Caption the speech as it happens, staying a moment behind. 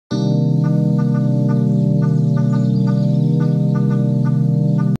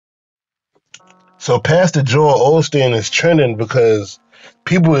So Pastor Joel Osteen is trending because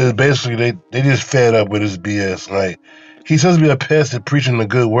people is basically they just fed up with his BS. Like he's supposed to be a pastor preaching the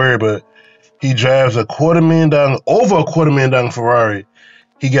good word, but he drives over a $250,000 Ferrari.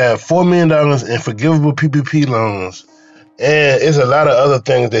 He got $4 million in forgivable PPP loans, and it's a lot of other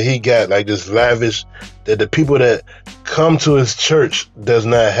things that he got, like this lavish that the people that come to his church does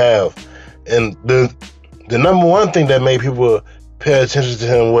not have. And the number one thing that made people pay attention to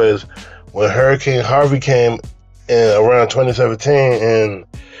him was when Hurricane Harvey came in around 2017, and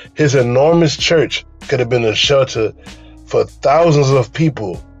his enormous church could have been a shelter for thousands of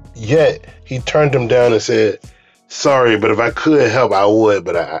people. Yet he turned them down and said, "Sorry, but if I could help, I would,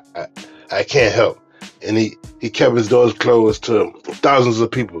 but I can't help." And he kept his doors closed to thousands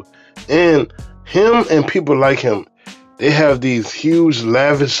of people. And him and people like him, they have these huge,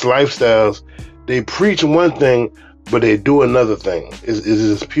 lavish lifestyles. They preach one thing, but they do another thing. It's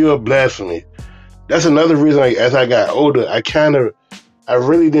just pure blasphemy. That's another reason, like, as I got older, I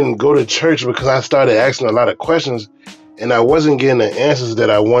really didn't go to church because I started asking a lot of questions and I wasn't getting the answers that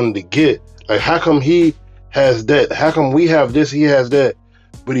I wanted to get. Like, how come he has that? How come we have this, he has that,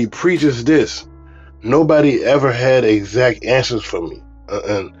 but he preaches this? Nobody ever had exact answers for me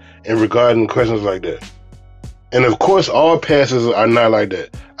in regarding questions like that. And of course, all pastors are not like that.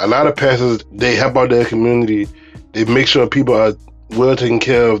 A lot of pastors, they help out their community. They make sure people are well taken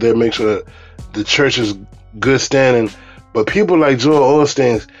care of. They make sure the church is good standing. But people like Joel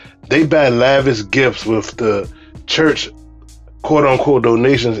Osteen, they buy lavish gifts with the church quote unquote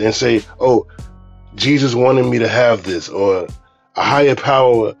donations and say, "Oh, Jesus wanted me to have this," or "A higher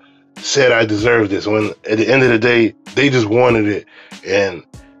power said I deserve this," when at the end of the day, they just wanted it. And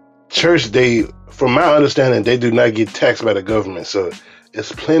church, from my understanding, they do not get taxed by the government. So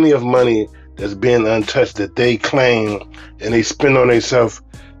it's plenty of money that's being untouched that they claim and they spend on themselves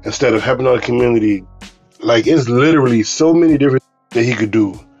instead of helping out the community. Like, it's literally so many different things that he could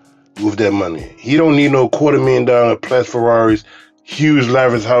do with that money. He don't need no $250,000 plus Ferraris, huge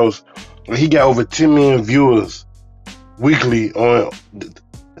lavish house. He got over 10 million viewers weekly on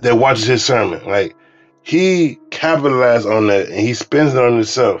that watches his sermon. Like, he capitalized on that and he spends it on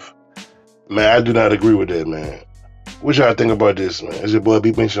himself. Man, I do not agree with that, man. What y'all think about this, man? It's your boy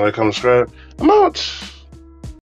B. Make sure like, comment, subscribe. I'm out.